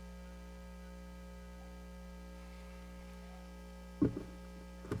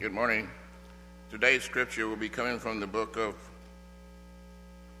Good morning. Today's scripture will be coming from the book of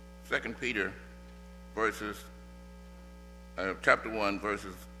 2 Peter, chapter 1,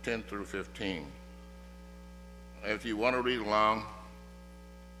 verses 10 through 15. If you want to read along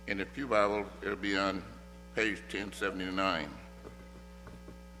in the Pew Bible, it'll be on page 1079.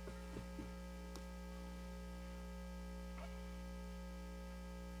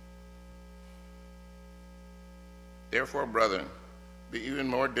 Therefore, brethren, be even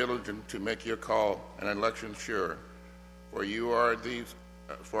more diligent to make your call and election sure, for you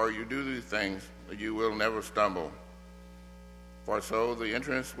do these things, that you will never stumble. For so the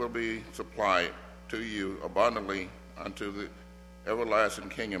entrance will be supplied to you abundantly unto the everlasting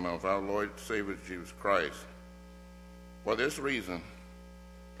kingdom of our Lord and Savior Jesus Christ. For this reason,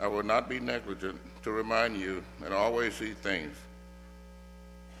 I will not be negligent to remind you and always these things,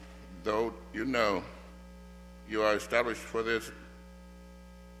 though you know you are established for this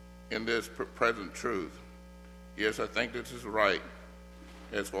in this present truth. Yes, I think this is right,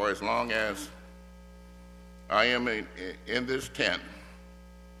 as for as long as I am in this tent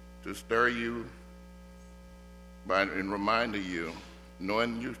to stir you and remind you,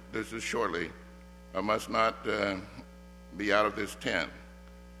 knowing you this is shortly, I must not be out of this tent.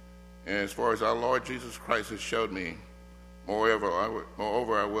 And as far as our Lord Jesus Christ has showed me, moreover,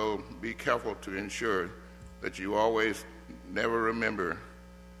 I will be careful to ensure that you always never remember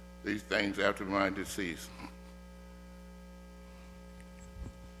these things after my decease.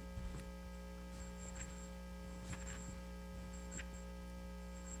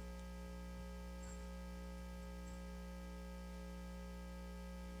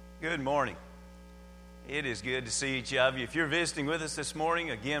 Good morning. It is good to see each of you. If you're visiting with us this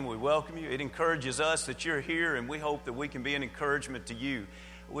morning, again, we welcome you. It encourages us that you're here, and we hope that we can be an encouragement to you.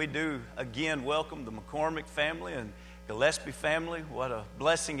 We do, again, welcome the McCormick family and Gillespie family. What a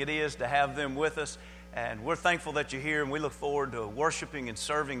blessing it is to have them with us. And we're thankful that you're here, and we look forward to worshiping and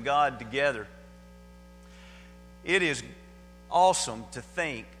serving God together. It is awesome to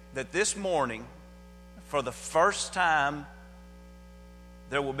think that this morning, for the first time,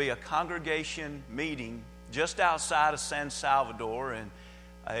 there will be a congregation meeting just outside of San Salvador in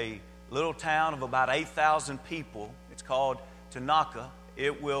a little town of about 8,000 people. It's called Tanaka.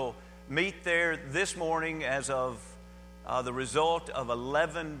 It will meet there this morning as of the result of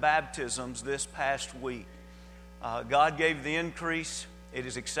 11 baptisms this past week. God gave the increase. It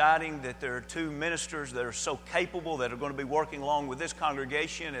is exciting that there are two ministers that are so capable that are going to be working along with this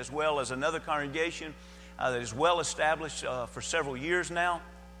congregation as well as another congregation that is well established for several years now.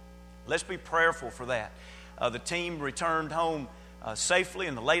 Let's be prayerful for that. The team returned home safely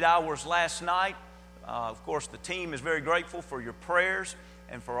in the late hours last night. Of course, the team is very grateful for your prayers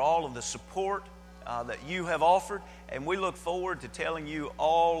and for all of the support that you have offered, and we look forward to telling you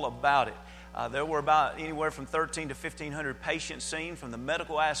all about it. There were about anywhere from 1,300 to 1,500 patients seen from the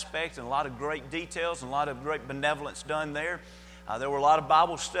medical aspect, and a lot of great details and a lot of great benevolence done there. There were a lot of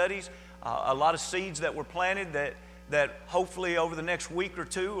Bible studies, a lot of seeds that were planted that hopefully over the next week or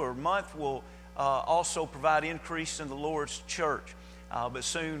two or month will also provide increase in the Lord's church. But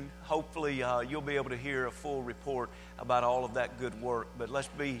soon, hopefully, you'll be able to hear a full report about all of that good work. But let's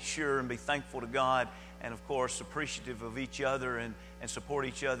be sure and be thankful to God and, of course, appreciative of each other and support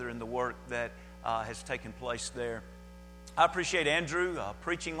each other in the work that has taken place there. I appreciate Andrew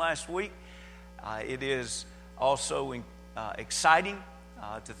preaching last week. It is also exciting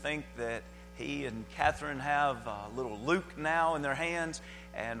to think that he and Catherine have little Luke now in their hands,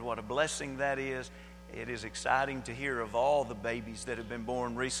 and what a blessing that is. It is exciting to hear of all the babies that have been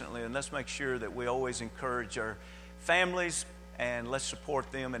born recently, and let's make sure that we always encourage our families, and let's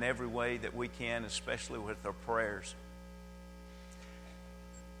support them in every way that we can, especially with our prayers.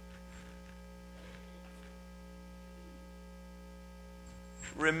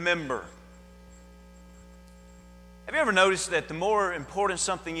 Remember. Have you ever noticed that the more important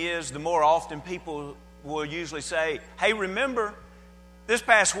something is, the more often people will usually say, hey, remember? This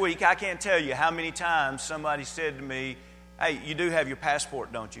past week, I can't tell you how many times somebody said to me, hey, you do have your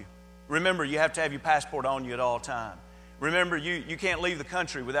passport, don't you? Remember, you have to have your passport on you at all times. Remember, you can't leave the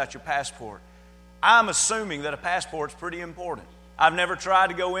country without your passport. I'm assuming that a passport's pretty important. I've never tried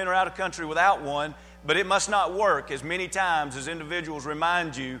to go in or out of country without one, but it must not work as many times as individuals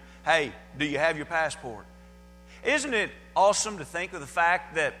remind you, hey, do you have your passport? Isn't it awesome to think of the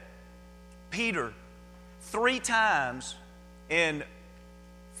fact that Peter, 3 times in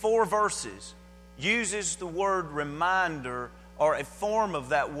 4 verses, uses the word reminder or a form of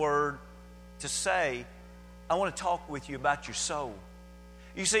that word to say, I want to talk with you about your soul.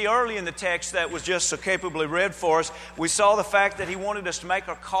 You see, early in the text that was just so capably read for us, we saw the fact that He wanted us to make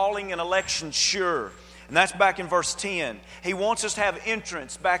our calling and election sure. And that's back in verse 10. He wants us to have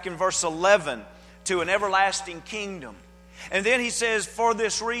entrance, back in verse 11, to an everlasting kingdom. And then He says, for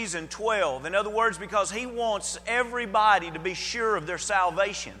this reason, 12. In other words, because He wants everybody to be sure of their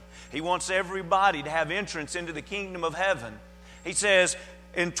salvation. He wants everybody to have entrance into the kingdom of heaven. He says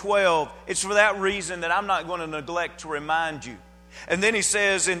in 12, it's for that reason that I'm not going to neglect to remind you. And then He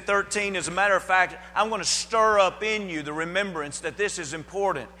says in 13, as a matter of fact, I'm going to stir up in you the remembrance that this is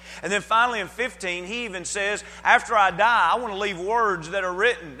important. And then finally in 15, He even says, after I die, I want to leave words that are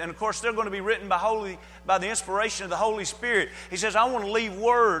written. And of course, they're going to be written by the inspiration of the Holy Spirit. He says, I want to leave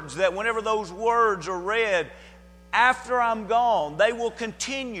words that whenever those words are read, after I'm gone, they will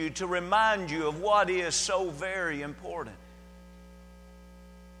continue to remind you of what is so very important.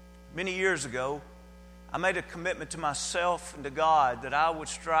 Many years ago, I made a commitment to myself and to God that I would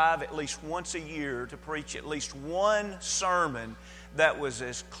strive at least once a year to preach at least one sermon that was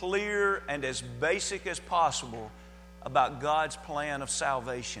as clear and as basic as possible about God's plan of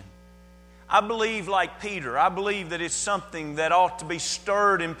salvation. I believe, like Peter, I believe that it's something that ought to be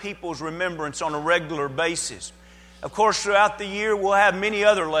stirred in people's remembrance on a regular basis. Of course, throughout the year, we'll have many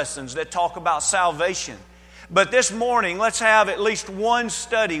other lessons that talk about salvation. But this morning, let's have at least one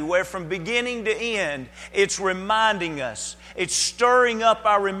study where from beginning to end, it's reminding us, it's stirring up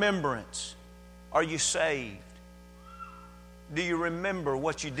our remembrance. Are you saved? Do you remember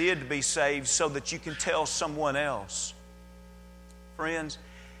what you did to be saved so that you can tell someone else? Friends,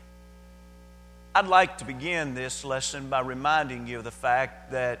 I'd like to begin this lesson by reminding you of the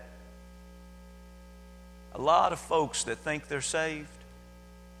fact that a lot of folks that think they're saved,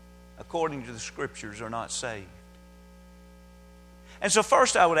 according to the Scriptures, are not saved. And so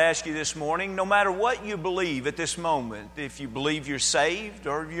first I would ask you this morning, no matter what you believe at this moment, if you believe you're saved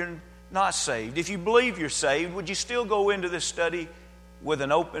or you're not saved, if you believe you're saved, would you still go into this study with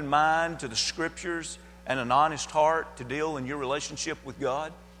an open mind to the Scriptures and an honest heart to deal in your relationship with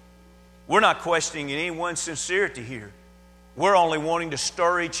God? We're not questioning anyone's sincerity here. We're only wanting to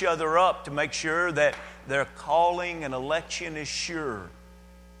stir each other up to make sure that their calling and election is sure.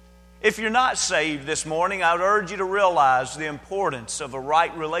 If you're not saved this morning, I would urge you to realize the importance of a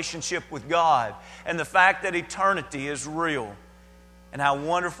right relationship with God and the fact that eternity is real and how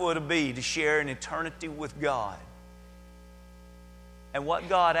wonderful it would be to share an eternity with God. And what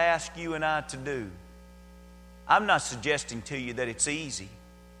God asks you and I to do, I'm not suggesting to you that it's easy.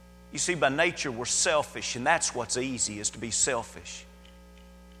 You see, by nature we're selfish, and that's what's easy, is to be selfish.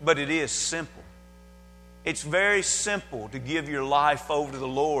 But it is simple. It's very simple to give your life over to the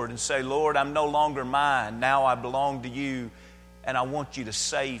Lord and say, Lord, I'm no longer mine. Now I belong to you, and I want you to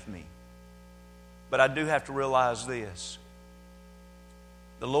save me. But I do have to realize this.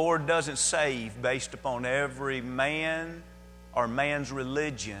 The Lord doesn't save based upon every man or man's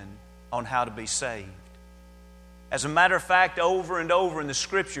religion on how to be saved. As a matter of fact, over and over in the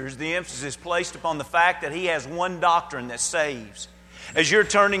Scriptures, the emphasis is placed upon the fact that He has one doctrine that saves. As you're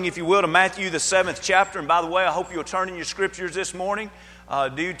turning, if you will, to Matthew, the 7th chapter, and by the way, I hope you'll turn in your Scriptures this morning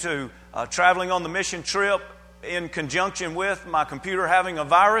due to traveling on the mission trip in conjunction with my computer having a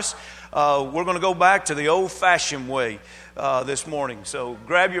virus. We're going to go back to the old-fashioned way this morning. So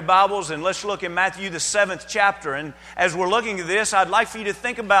grab your Bibles and let's look at Matthew, the 7th chapter. And as we're looking at this, I'd like for you to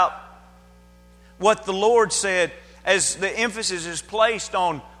think about what the Lord said as the emphasis is placed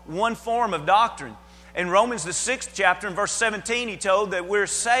on one form of doctrine. In Romans, the 6th chapter, in verse 17, He told that we're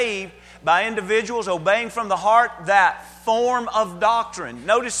saved by individuals obeying from the heart that form of doctrine.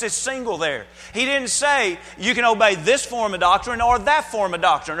 Notice it's single there. He didn't say you can obey this form of doctrine or that form of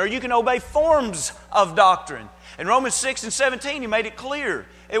doctrine, or you can obey forms of doctrine. In Romans 6 and 17, He made it clear.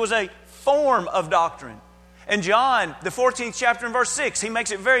 It was a form of doctrine. In John, the 14th chapter, in verse 6, He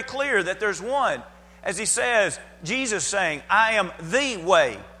makes it very clear that there's one. As He says, Jesus saying, I am the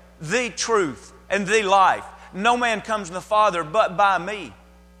way, the truth, and the life. No man comes to the Father but by me.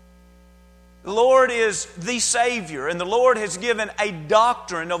 The Lord is the Savior, and the Lord has given a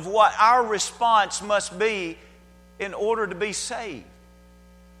doctrine of what our response must be in order to be saved.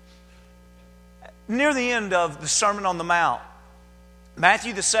 Near the end of the Sermon on the Mount,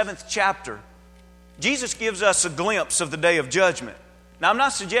 Matthew the 7th chapter, Jesus gives us a glimpse of the day of judgment. Now, I'm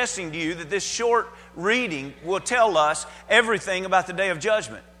not suggesting to you that this short reading will tell us everything about the day of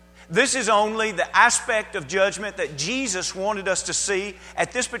judgment. This is only the aspect of judgment that Jesus wanted us to see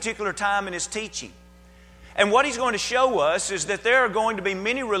at this particular time in His teaching. And what He's going to show us is that there are going to be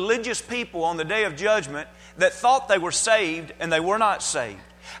many religious people on the day of judgment that thought they were saved and they were not saved.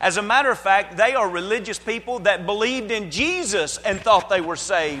 As a matter of fact, they are religious people that believed in Jesus and thought they were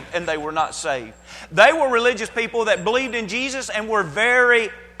saved, and they were not saved. They were religious people that believed in Jesus and were very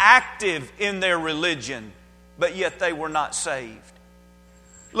active in their religion, but yet they were not saved.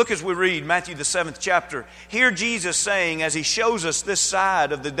 Look as we read Matthew the 7th chapter. Hear Jesus saying, as He shows us this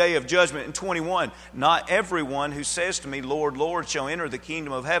side of the day of judgment in 21, "Not everyone who says to me, 'Lord, Lord,' shall enter the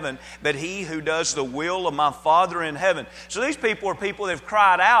kingdom of heaven, but he who does the will of my Father in heaven." So these people are people that have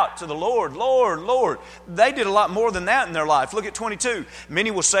cried out to the Lord, "Lord, Lord." They did a lot more than that in their life. Look at 22.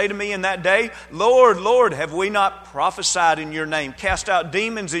 "Many will say to me in that day, 'Lord, Lord, have we not prophesied in your name, cast out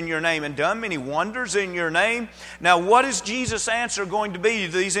demons in your name, and done many wonders in your name?'" Now what is Jesus' answer going to be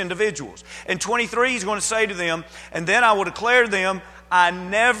to these individuals? In 23, He's going to say to them, "And then I will declare to them, 'I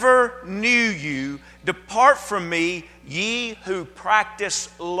never knew you. Depart from me, ye who practice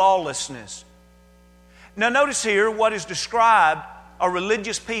lawlessness.'" Now notice here what is described are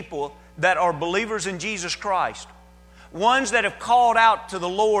religious people that are believers in Jesus Christ. Ones that have called out to the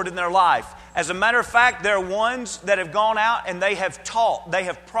Lord in their life. As a matter of fact, they're ones that have gone out and they have taught, they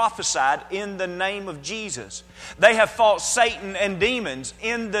have prophesied in the name of Jesus. They have fought Satan and demons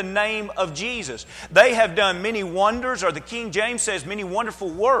in the name of Jesus. They have done many wonders, or the King James says many wonderful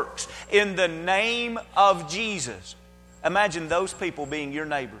works in the name of Jesus. Imagine those people being your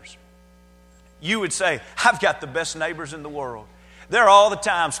neighbors. You would say, "I've got the best neighbors in the world. They're all the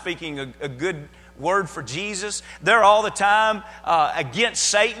time speaking a good word for Jesus. They're all the time against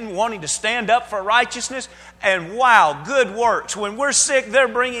Satan, wanting to stand up for righteousness. And wow, good works. When we're sick, they're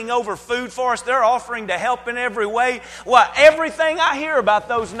bringing over food for us. They're offering to help in every way." Well, everything I hear about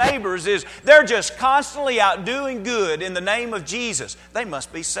those neighbors is they're just constantly out doing good in the name of Jesus. They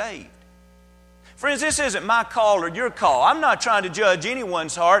must be saved. Friends, this isn't my call or your call. I'm not trying to judge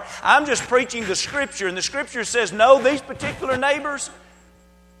anyone's heart. I'm just preaching the Scripture. And the Scripture says, no, these particular neighbors,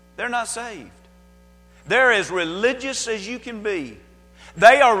 they're not saved. They're as religious as you can be.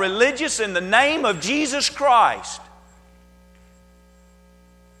 They are religious in the name of Jesus Christ.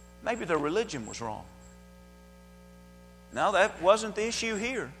 Maybe their religion was wrong. No, that wasn't the issue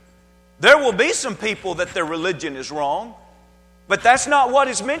here. There will be some people that their religion is wrong, but that's not what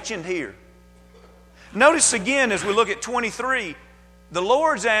is mentioned here. Notice again as we look at 23, the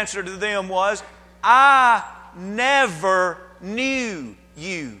Lord's answer to them was, "I never knew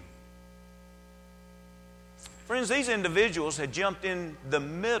you." Friends, these individuals had jumped in the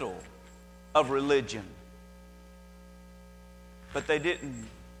middle of religion, but they didn't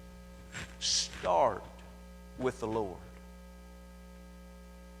start with the Lord.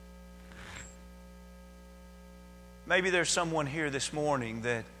 Maybe there's someone here this morning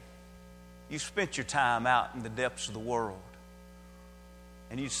that you spent your time out in the depths of the world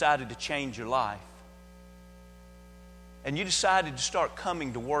and you decided to change your life. And you decided to start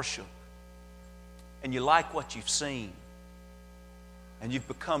coming to worship. And you like what you've seen. And you've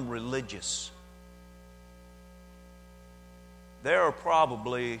become religious. There are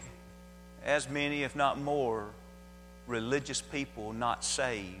probably as many, if not more, religious people not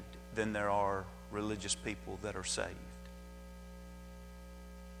saved than there are religious people that are saved.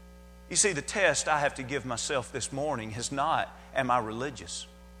 You see, the test I have to give myself this morning is not, am I religious?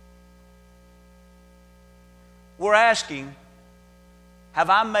 We're asking, have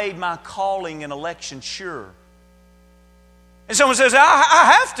I made my calling and election sure? And someone says,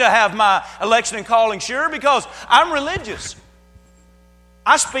 I have to have my election and calling sure because I'm religious.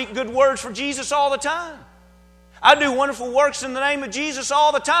 I speak good words for Jesus all the time. I do wonderful works in the name of Jesus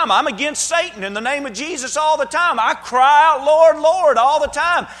all the time. I'm against Satan in the name of Jesus all the time. I cry out, "Lord, Lord," all the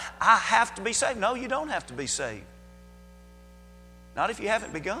time. I have to be saved. No, you don't have to be saved. Not if you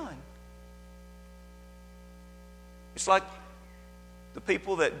haven't begun. It's like the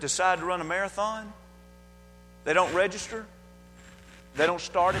people that decide to run a marathon. They don't register. They don't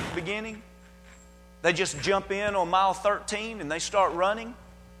start at the beginning. They just jump in on mile 13 and they start running.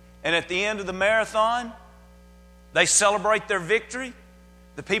 And at the end of the marathon, they celebrate their victory.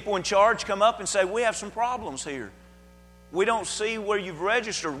 The people in charge come up and say, "We have some problems here. We don't see where you've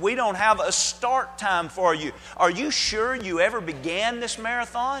registered. We don't have a start time for you. Are you sure you ever began this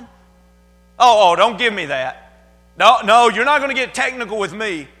marathon?" Oh, don't give me that. No, you're not going to get technical with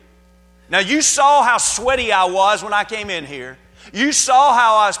me. Now, you saw how sweaty I was when I came in here. You saw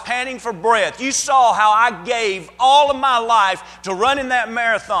how I was panting for breath. You saw how I gave all of my life to running that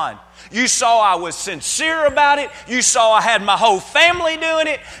marathon. You saw I was sincere about it. You saw I had my whole family doing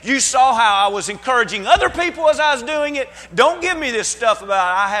it. You saw how I was encouraging other people as I was doing it. Don't give me this stuff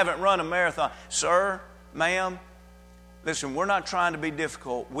about I haven't run a marathon. Sir, ma'am, listen, we're not trying to be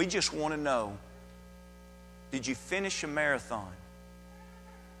difficult. We just want to know, did you finish a marathon?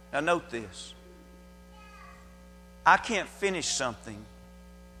 Now note this. I can't finish something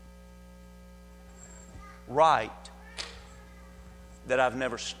right that I've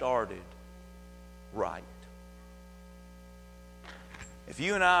never started right. If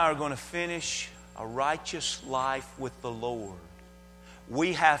you and I are going to finish a righteous life with the Lord,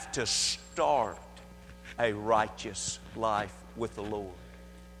 we have to start a righteous life with the Lord.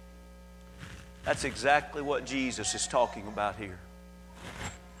 That's exactly what Jesus is talking about here.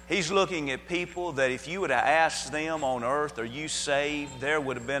 He's looking at people that if you would have asked them on earth, are you saved? There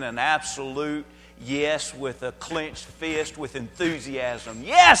would have been an absolute yes with a clenched fist, with enthusiasm.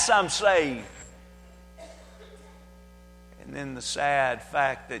 Yes, I'm saved. And then the sad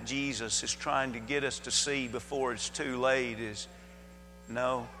fact that Jesus is trying to get us to see before it's too late is,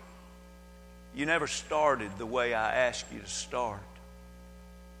 no, you never started the way I asked you to start.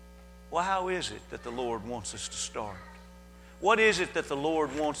 Well, how is it that the Lord wants us to start? What is it that the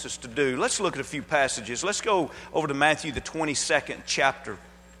Lord wants us to do? Let's look at a few passages. Let's go over to Matthew, the 22nd chapter.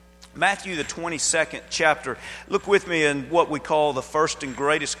 Matthew, the 22nd chapter. Look with me in what we call the first and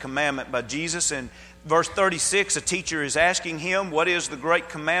greatest commandment by Jesus. In verse 36, a teacher is asking him, what is the great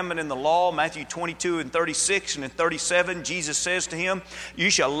commandment in the law? Matthew 22 and 36 and in 37, Jesus says to him,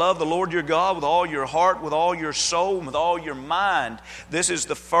 you shall love the Lord your God with all your heart, with all your soul, and with all your mind. This is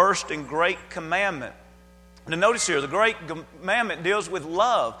the first and great commandment. Now notice here, the great commandment deals with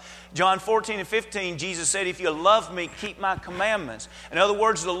love. John 14 and 15, Jesus said, if you love me, keep my commandments. In other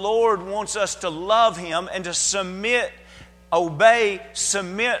words, the Lord wants us to love Him and to submit our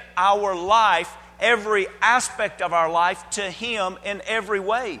life, every aspect of our life, to Him in every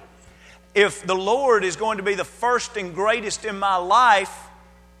way. If the Lord is going to be the first and greatest in my life,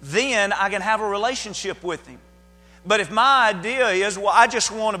 then I can have a relationship with Him. But if my idea is, well, I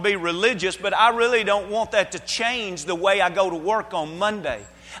just want to be religious, but I really don't want that to change the way I go to work on Monday.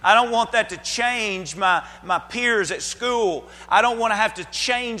 I don't want that to change my peers at school. I don't want to have to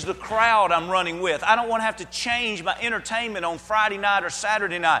change the crowd I'm running with. I don't want to have to change my entertainment on Friday night or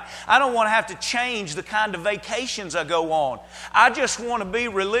Saturday night. I don't want to have to change the kind of vacations I go on. I just want to be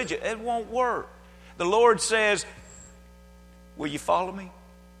religious. It won't work. The Lord says, will you follow me?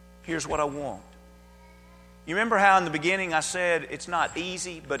 Here's what I want. You remember how in the beginning I said it's not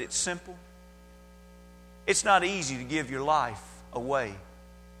easy, but it's simple? It's not easy to give your life away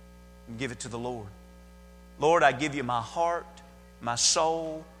and give it to the Lord. Lord, I give you my heart, my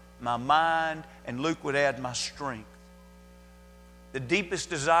soul, my mind, and Luke would add my strength. The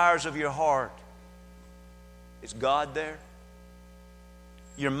deepest desires of your heart, is God there?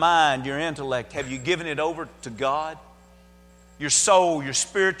 Your mind, your intellect, have you given it over to God? Your soul, your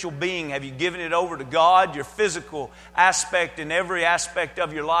spiritual being, have you given it over to God? Your physical aspect and every aspect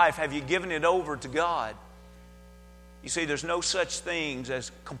of your life, have you given it over to God? You see, there's no such things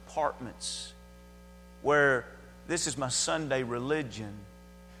as compartments where this is my Sunday religion,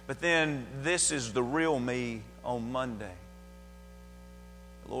 but then this is the real me on Monday.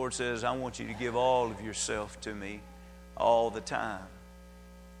 The Lord says, I want you to give all of yourself to me all the time.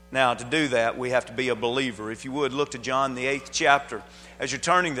 Now, to do that, we have to be a believer. If you would, look to John, the 8th chapter. As you're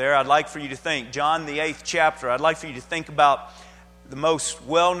turning there, I'd like for you to think, John, the 8th chapter, I'd like for you to think about the most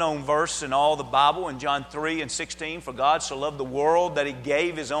well-known verse in all the Bible in John 3 and 16. For God so loved the world that He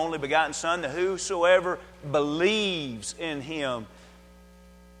gave His only begotten Son, that whosoever believes in Him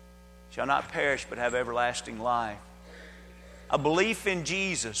shall not perish but have everlasting life. A belief in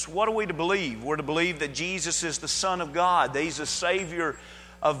Jesus. What are we to believe? We're to believe that Jesus is the Son of God, that He's the Savior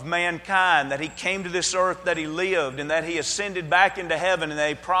of mankind, that He came to this earth, that He lived, and that He ascended back into heaven, and that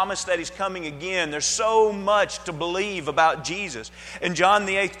He promised that He's coming again. There's so much to believe about Jesus. In John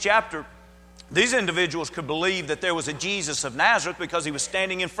the 8th chapter, these individuals could believe that there was a Jesus of Nazareth because He was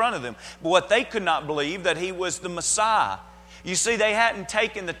standing in front of them. But what they could not believe, that He was the Messiah. You see, they hadn't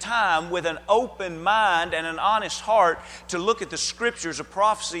taken the time with an open mind and an honest heart to look at the scriptures of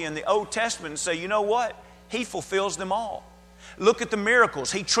prophecy in the Old Testament and say, you know what? He fulfills them all. Look at the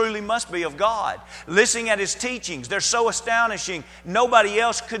miracles. He truly must be of God. Listening at His teachings, they're so astonishing. Nobody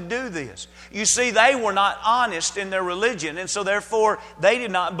else could do this. You see, they were not honest in their religion, and so therefore they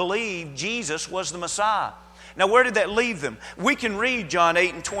did not believe Jesus was the Messiah. Now, where did that leave them? We can read John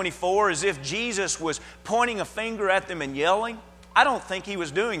 8 and 24 as if Jesus was pointing a finger at them and yelling. I don't think He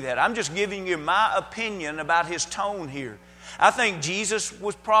was doing that. I'm just giving you my opinion about His tone here. I think Jesus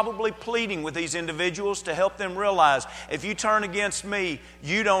was probably pleading with these individuals to help them realize, if you turn against me,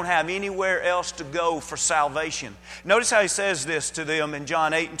 you don't have anywhere else to go for salvation. Notice how He says this to them in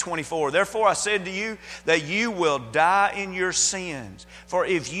John 8 and 24. Therefore I said to you that you will die in your sins. For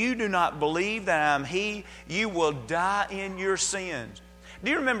if you do not believe that I am He, you will die in your sins. Do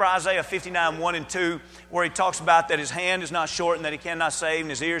you remember Isaiah 59, 1 and 2, where he talks about that his hand is not short and that he cannot save, and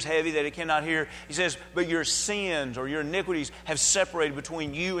his ear is heavy that he cannot hear? He says, but your sins or your iniquities have separated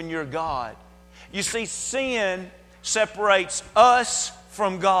between you and your God. You see, sin separates us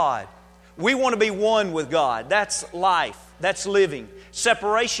from God. We want to be one with God. That's life. That's living.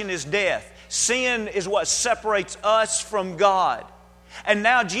 Separation is death. Sin is what separates us from God. And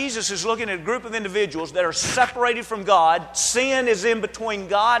now Jesus is looking at a group of individuals that are separated from God. Sin is in between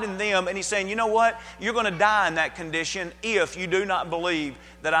God and them. And He's saying, you know what? You're going to die in that condition if you do not believe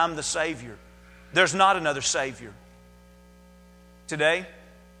that I'm the Savior. There's not another Savior. Today,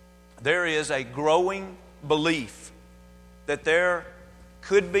 there is a growing belief that there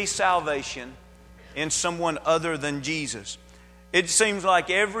could be salvation in someone other than Jesus. It seems like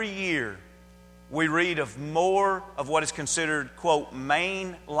every year we read of more of what is considered, quote,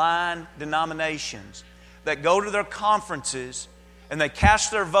 mainline denominations that go to their conferences and they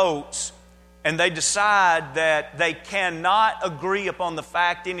cast their votes and they decide that they cannot agree upon the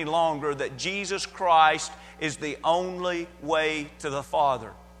fact any longer that Jesus Christ is the only way to the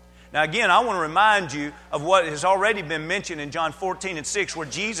Father. Now again, I want to remind you of what has already been mentioned in John 14 and 6, where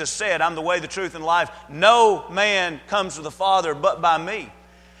Jesus said, I'm the way, the truth, and life. No man comes to the Father but by me.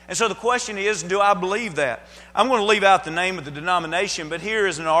 And so the question is, do I believe that? I'm going to leave out the name of the denomination, but here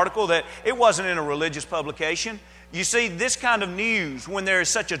is an article that it wasn't in a religious publication. You see, this kind of news, when there is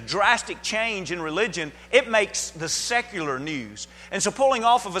such a drastic change in religion, it makes the secular news. And so pulling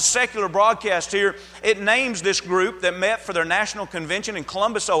off of a secular broadcast here, it names this group that met for their national convention in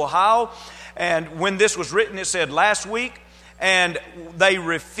Columbus, Ohio. And when this was written, it said last week, and they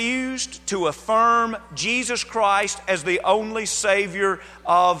refused to affirm Jesus Christ as the only Savior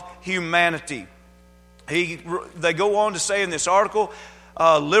of humanity. They go on to say in this article,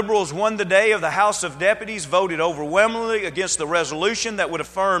 liberals won the day of the House of Deputies, voted overwhelmingly against the resolution that would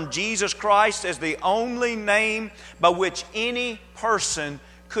affirm Jesus Christ as the only name by which any person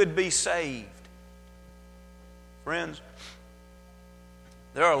could be saved. Friends,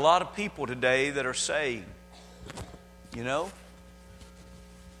 there are a lot of people today that are saved. You know,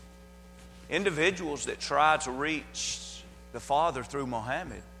 individuals that try to reach the Father through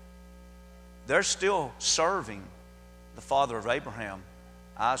Muhammad, they're still serving the Father of Abraham,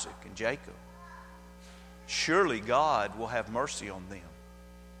 Isaac, and Jacob. Surely God will have mercy on them.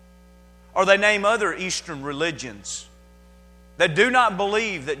 Or they name other Eastern religions that do not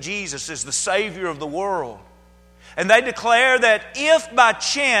believe that Jesus is the Savior of the world. And they declare that if by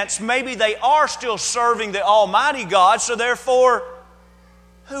chance maybe they are still serving the Almighty God, so therefore,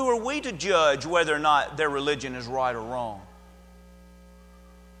 who are we to judge whether or not their religion is right or wrong?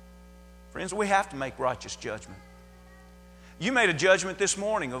 Friends, we have to make righteous judgment. You made a judgment this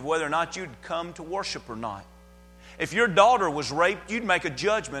morning of whether or not you'd come to worship or not. If your daughter was raped, you'd make a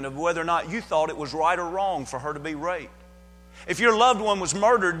judgment of whether or not you thought it was right or wrong for her to be raped. If your loved one was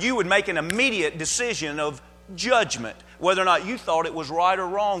murdered, you would make an immediate decision of judgment whether or not you thought it was right or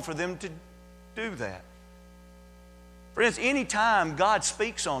wrong for them to do that. Friends, anytime God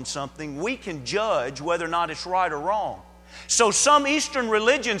speaks on something, we can judge whether or not it's right or wrong. So some Eastern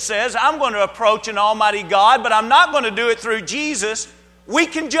religion says, I'm going to approach an Almighty God, but I'm not going to do it through Jesus. We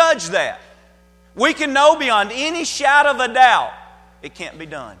can judge that. We can know beyond any shadow of a doubt it can't be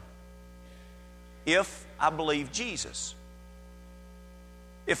done if I believe Jesus.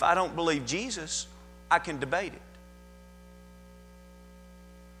 If I don't believe Jesus, I can debate it.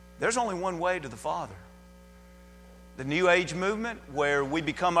 There's only one way to the Father. The New Age movement, where we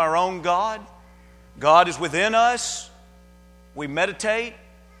become our own God. God is within us. We meditate.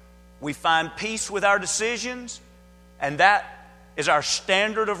 We find peace with our decisions. And that is our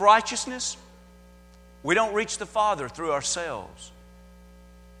standard of righteousness. We don't reach the Father through ourselves.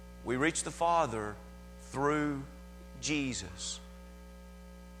 We reach the Father through Jesus.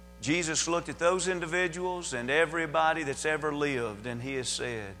 Jesus looked at those individuals and everybody that's ever lived, and He has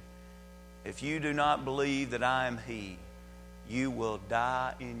said, if you do not believe that I am He, you will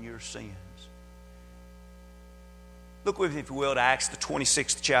die in your sins. Look with me, if you will, to Acts the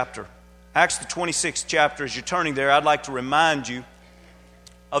 26th chapter. Acts the 26th chapter, as you're turning there, I'd like to remind you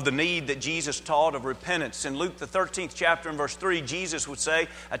of the need that Jesus taught of repentance. In Luke the 13th chapter and verse 3, Jesus would say,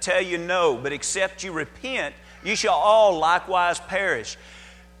 I tell you no, but except you repent, you shall all likewise perish.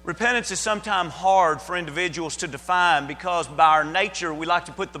 Repentance is sometimes hard for individuals to define because by our nature we like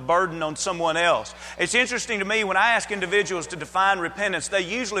to put the burden on someone else. It's interesting to me when I ask individuals to define repentance, they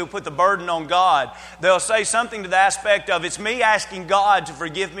usually will put the burden on God. They'll say something to the aspect of, it's me asking God to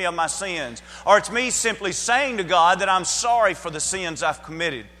forgive me of my sins. Or it's me simply saying to God that I'm sorry for the sins I've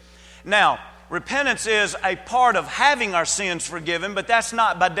committed. Now, repentance is a part of having our sins forgiven, but that's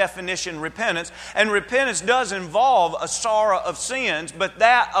not by definition repentance. And repentance does involve a sorrow of sins, but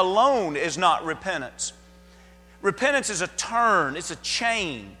that alone is not repentance. Repentance is a turn, it's a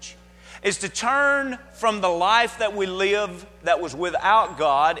change. It's to turn from the life that we live that was without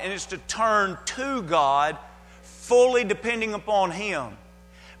God, and it's to turn to God, fully depending upon Him.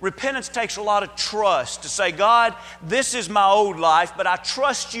 Repentance takes a lot of trust to say, God, this is my old life, but I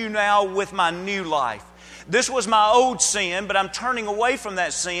trust you now with my new life. This was my old sin, but I'm turning away from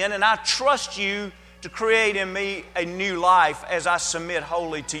that sin, and I trust you to create in me a new life as I submit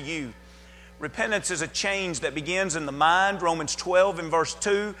wholly to you. Repentance is a change that begins in the mind, Romans 12 and verse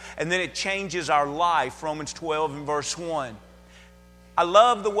 2, and then it changes our life, Romans 12 and verse 1. I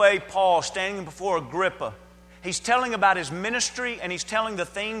love the way Paul, standing before Agrippa, he's telling about his ministry and he's telling the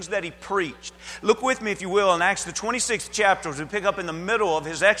things that he preached. Look with me, if you will, in Acts the 26th chapter as we pick up in the middle of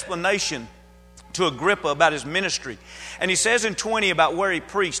his explanation to Agrippa about his ministry. And he says in 20 about where he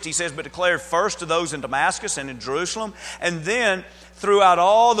preached, he says, but declared first to those in Damascus and in Jerusalem, and then throughout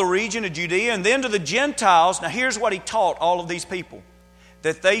all the region of Judea, and then to the Gentiles. Now here's what he taught all of these people,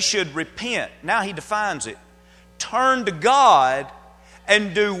 that they should repent. Now he defines it. Turn to God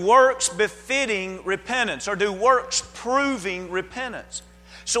and do works befitting repentance, or do works proving repentance.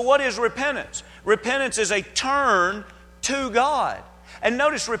 So what is repentance? Repentance is a turn to God. And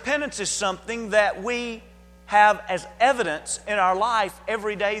notice, repentance is something that we have as evidence in our life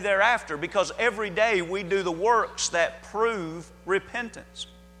every day thereafter, because every day we do the works that prove repentance.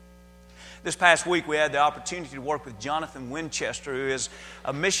 This past week we had the opportunity to work with Jonathan Winchester, who is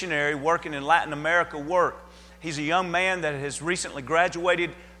a missionary working in Latin America work. He's a young man that has recently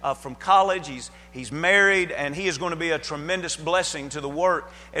graduated from college. He's married, and he is going to be a tremendous blessing to the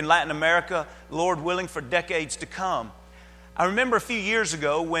work in Latin America, Lord willing, for decades to come. I remember a few years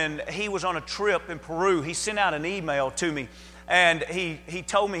ago when he was on a trip in Peru, he sent out an email to me, and he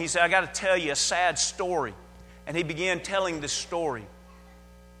told me, he said, I got to tell you a sad story. And he began telling this story.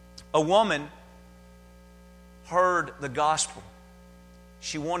 A woman heard the gospel.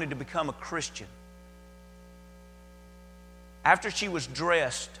 She wanted to become a Christian. After she was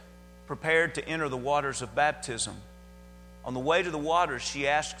dressed, prepared to enter the waters of baptism, on the way to the waters, she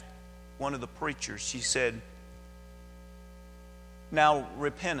asked one of the preachers, she said, now,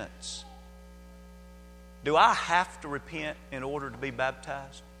 repentance. Do I have to repent in order to be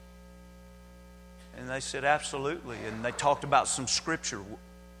baptized? And they said, absolutely. And they talked about some scripture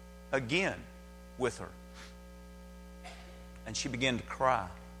again with her. And she began to cry.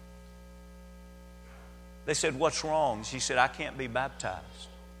 They said, what's wrong? She said, I can't be baptized.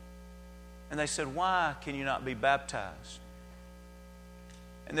 And they said, why can you not be baptized?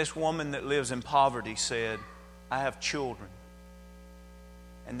 And this woman that lives in poverty said, I have children.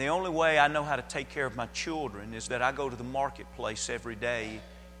 And the only way I know how to take care of my children is that I go to the marketplace every day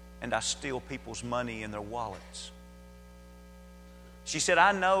and I steal people's money in their wallets. She said,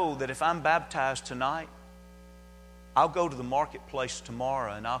 I know that if I'm baptized tonight, I'll go to the marketplace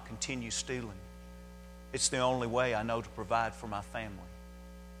tomorrow and I'll continue stealing. It's the only way I know to provide for my family.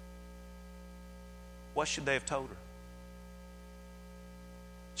 What should they have told her?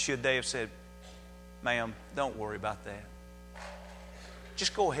 Should they have said, ma'am, don't worry about that.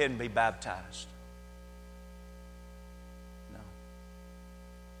 Just go ahead and be baptized. No.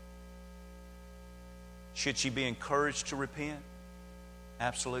 Should she be encouraged to repent?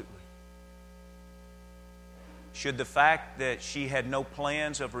 Absolutely. Should the fact that she had no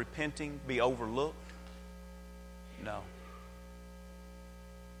plans of repenting be overlooked? No.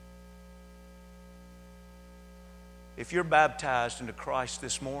 If you're baptized into Christ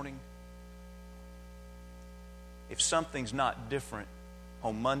this morning, if something's not different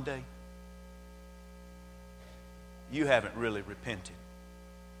on Monday, you haven't really repented.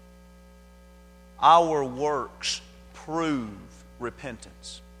 Our works prove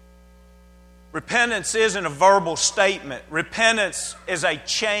repentance. Repentance isn't a verbal statement. Repentance is a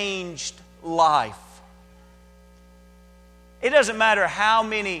changed life. It doesn't matter how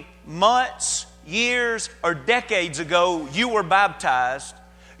many months, years, or decades ago you were baptized.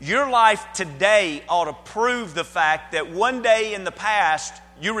 Your life today ought to prove the fact that one day in the past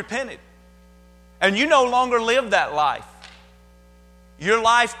you repented. And you no longer live that life. Your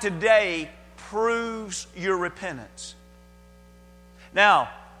life today proves your repentance.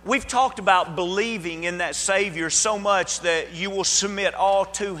 Now, we've talked about believing in that Savior so much that you will submit all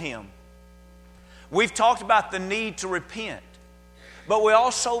to Him. We've talked about the need to repent. But we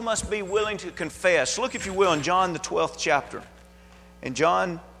also must be willing to confess. Look, if you will, in John the 12th chapter. In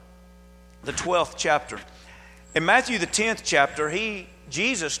John the 12th chapter. In Matthew the 10th chapter,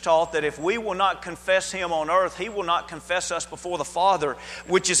 Jesus taught that if we will not confess Him on earth, He will not confess us before the Father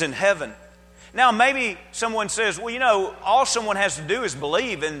which is in heaven. Now, maybe someone says, well, all someone has to do is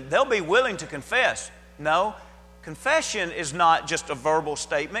believe and they'll be willing to confess. No, confession is not just a verbal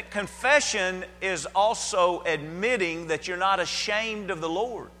statement. Confession is also admitting that you're not ashamed of the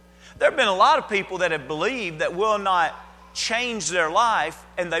Lord. There have been a lot of people that have believed that will not change their life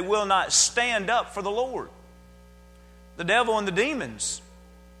and they will not stand up for the Lord. The devil and the demons.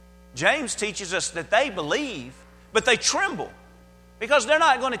 James teaches us that they believe, but they tremble because they're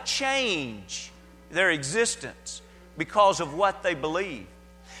not going to change their existence because of what they believe.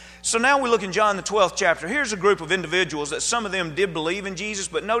 So now we look in John the 12th chapter. Here's a group of individuals that some of them did believe in Jesus,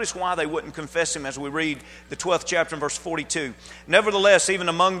 but notice why they wouldn't confess Him as we read the 12th chapter in verse 42. Nevertheless, even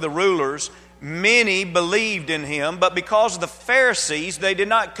among the rulers, many believed in Him, but because of the Pharisees, they did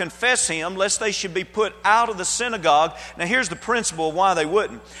not confess Him, lest they should be put out of the synagogue. Now here's the principle of why they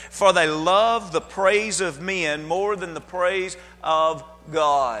wouldn't. For they love the praise of men more than the praise of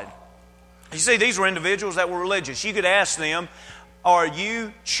God. You see, these were individuals that were religious. You could ask them, are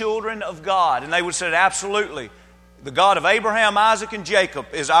you children of God? And they would say, absolutely. The God of Abraham, Isaac, and Jacob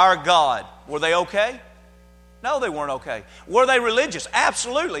is our God. Were they okay? No, they weren't okay. Were they religious?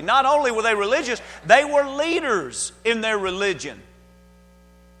 Absolutely. Not only were they religious, they were leaders in their religion.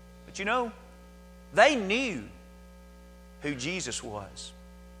 But they knew who Jesus was.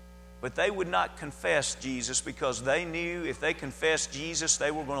 But they would not confess Jesus because they knew if they confessed Jesus, they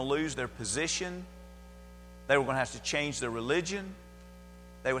were going to lose their position. They were going to have to change their religion.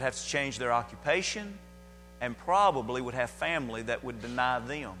 They would have to change their occupation. And probably would have family that would deny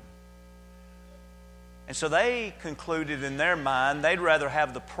them. And so they concluded in their mind they'd rather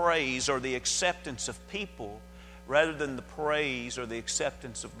have the praise or the acceptance of people rather than the praise or the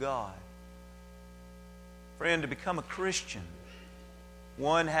acceptance of God. Friend, to become a Christian,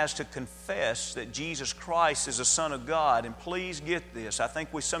 one has to confess that Jesus Christ is the Son of God. And please get this. I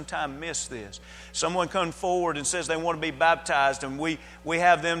think we sometimes miss this. Someone comes forward and says they want to be baptized, and we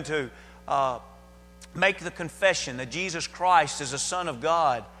have them to make the confession that Jesus Christ is the Son of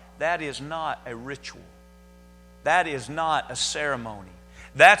God. That is not a ritual. That is not a ceremony.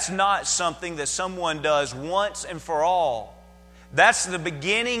 That's not something that someone does once and for all. That's the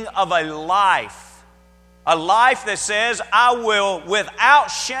beginning of a life. A life that says, I will, without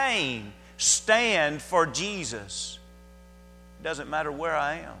shame, stand for Jesus. It doesn't matter where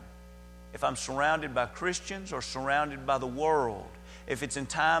I am. If I'm surrounded by Christians or surrounded by the world, if it's in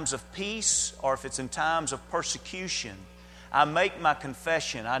times of peace or if it's in times of persecution, I make my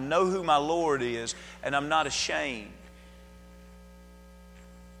confession. I know who my Lord is, and I'm not ashamed.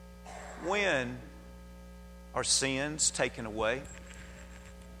 When are sins taken away?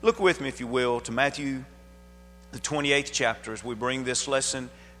 Look with me, if you will, to Matthew the 28th chapter as we bring this lesson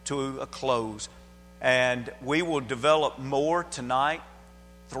to a close. And we will develop more tonight,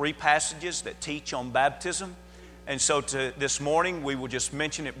 3 passages that teach on baptism. And so this morning we will just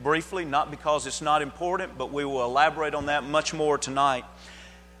mention it briefly, not because it's not important, but we will elaborate on that much more tonight.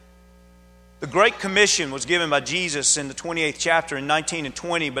 The Great Commission was given by Jesus in the 28th chapter in 19 and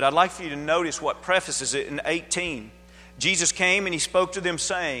 20, but I'd like for you to notice what prefaces it in 18. Jesus came and He spoke to them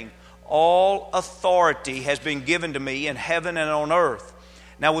saying, all authority has been given to me in heaven and on earth.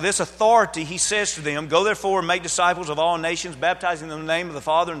 Now with this authority, He says to them, go therefore and make disciples of all nations, baptizing them in the name of the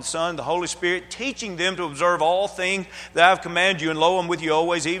Father and the Son and the Holy Spirit, teaching them to observe all things that I have commanded you, and lo, I'm with you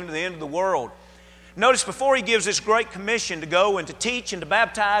always, even to the end of the world. Notice before He gives this great commission to go and to teach and to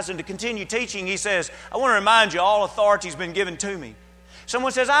baptize and to continue teaching, He says, I want to remind you, all authority has been given to me.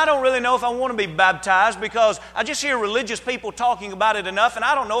 Someone says, I don't really know if I want to be baptized because I just hear religious people talking about it enough, and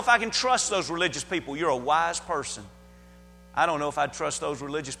I don't know if I can trust those religious people. You're a wise person. I don't know if I'd trust those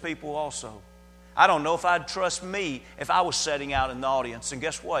religious people also. I don't know if I'd trust me if I was sitting out in the audience. And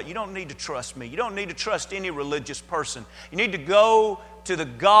guess what? You don't need to trust me. You don't need to trust any religious person. You need to go to the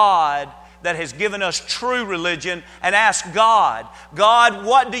God that has given us true religion and ask God, God,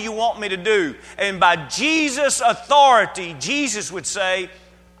 what do you want me to do? And by Jesus' authority, Jesus would say,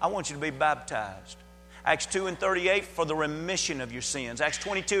 I want you to be baptized. Acts 2 and 38, for the remission of your sins. Acts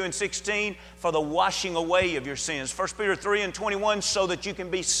 22 and 16, for the washing away of your sins. 1 Peter 3 and 21, so that you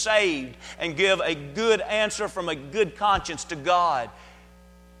can be saved and give a good answer from a good conscience to God.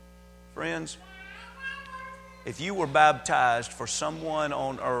 Friends, if you were baptized for someone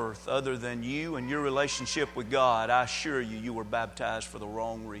on earth other than you and your relationship with God, I assure you, you were baptized for the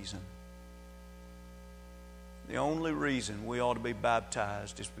wrong reason. The only reason we ought to be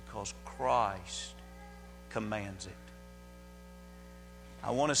baptized is because Christ commands it.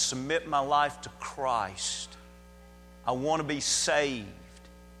 I want to submit my life to Christ I want to be saved.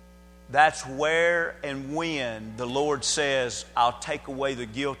 That's where and when the Lord says, I'll take away the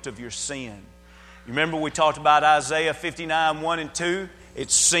guilt of your sin. You remember we talked about Isaiah 59, 1 and 2?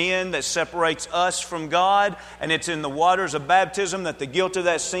 It's sin that separates us from God, and it's in the waters of baptism that the guilt of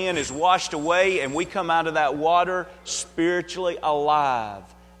that sin is washed away, and we come out of that water spiritually alive,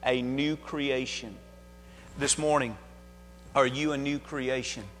 a new creation. This morning, are you a new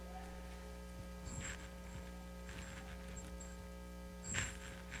creation?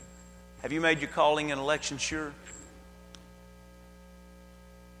 Have you made your calling and election sure?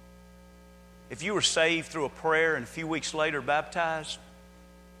 If you were saved through a prayer and a few weeks later baptized,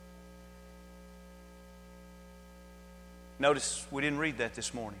 notice we didn't read that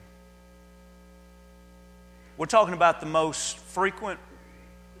this morning. We're talking about the most frequent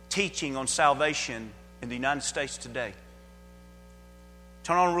teaching on salvation in the United States today.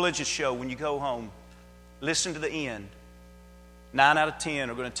 Turn on a religious show when you go home. Listen to the end. 9 out of 10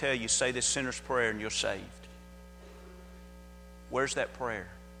 are going to tell you, say this sinner's prayer and you're saved. Where's that prayer?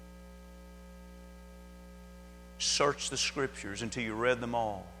 Search the Scriptures until you read them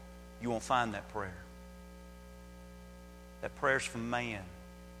all. You won't find that prayer. That prayer's from man.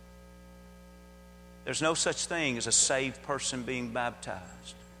 There's no such thing as a saved person being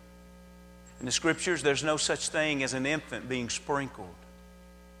baptized. In the Scriptures, there's no such thing as an infant being sprinkled.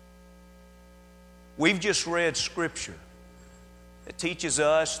 We've just read Scripture that teaches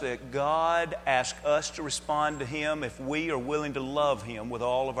us that God asks us to respond to Him if we are willing to love Him with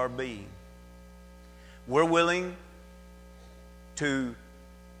all of our being. We're willing to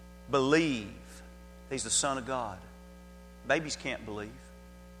believe He's the Son of God. Babies can't believe.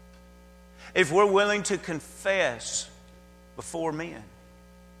 If we're willing to confess before men,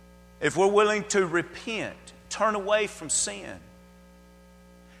 if we're willing to repent, turn away from sin,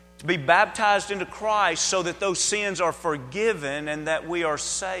 to be baptized into Christ so that those sins are forgiven and that we are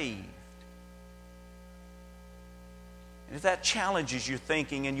saved. And if that challenges your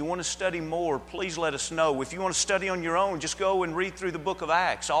thinking and you want to study more, please let us know. If you want to study on your own, just go and read through the book of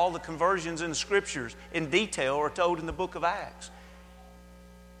Acts. All the conversions in the Scriptures in detail are told in the book of Acts.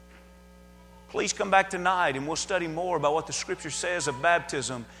 Please come back tonight and we'll study more about what the Scripture says of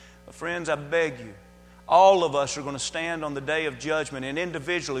baptism. But friends, I beg you, all of us are going to stand on the day of judgment, and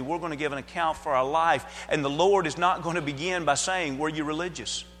individually we're going to give an account for our life. And the Lord is not going to begin by saying, were you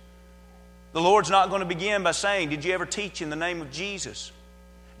religious? The Lord's not going to begin by saying, did you ever teach in the name of Jesus?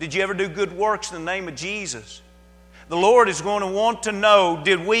 Did you ever do good works in the name of Jesus? The Lord is going to want to know,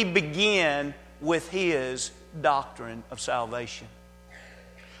 did we begin with His doctrine of salvation?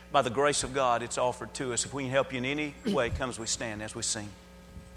 By the grace of God, it's offered to us. If we can help you in any way, come as we stand as we sing.